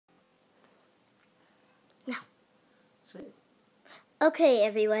Say it. Okay,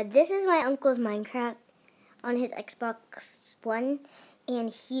 everyone, this is my uncle's Minecraft on his Xbox One, and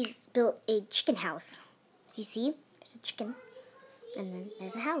he's built a chicken house. So you see, there's a chicken, and then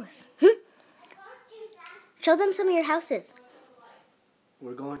there's a house. Show them some of your houses.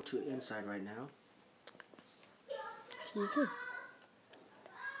 We're going to inside right now. Excuse me.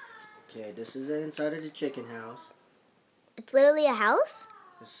 Okay, this is the inside of the chicken house. It's literally a house?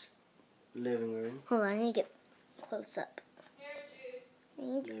 This living room. Hold on, I need to get close up.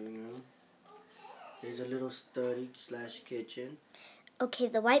 Living room. There's a little study / kitchen. Okay,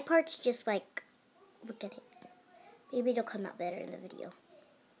 the white part's just like, look at it. Maybe it'll come out better in the video.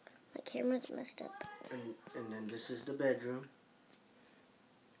 My camera's messed up. And then this is the bedroom.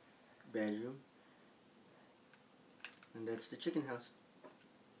 And that's the chicken house.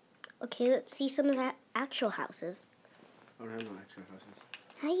 Okay, let's see some of the actual houses. I don't have no actual houses.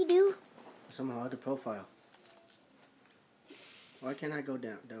 How you do? Somehow the profile. Why can't I go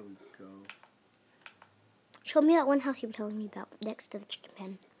down? There we go. Show me that one house you were telling me about next to the chicken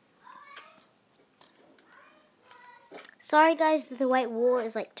pen. Sorry guys that the white wool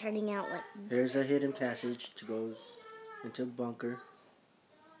is like turning out like... There's a hidden passage to go into a bunker.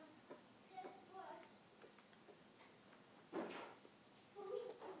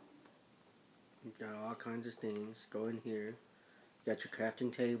 You've got all kinds of things. Go in here. You got your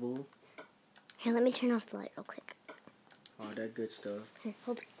crafting table. Here, let me turn off the light real quick. All that good stuff. Here,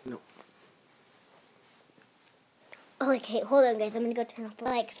 hold it. No. Oh, okay, hold on guys. I'm going to go turn off the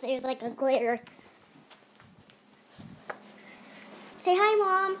light because there's like a glare. Say hi,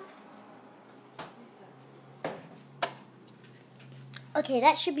 Mom. Okay,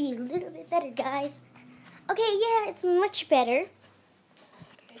 that should be a little bit better, guys. Okay, yeah, it's much better.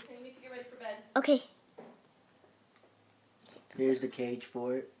 Okay, so you need to get ready for bed. Okay. Here's the cage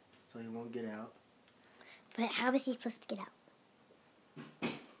for it, so he won't get out. But how is he supposed to get out?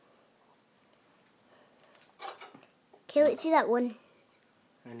 Okay, let's see that one.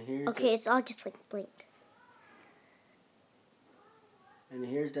 And here's Okay, it's all just like blank. And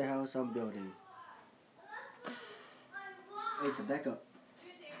here's the house I'm building. Hey, it's a backup.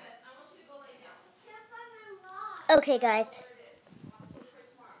 Okay, guys.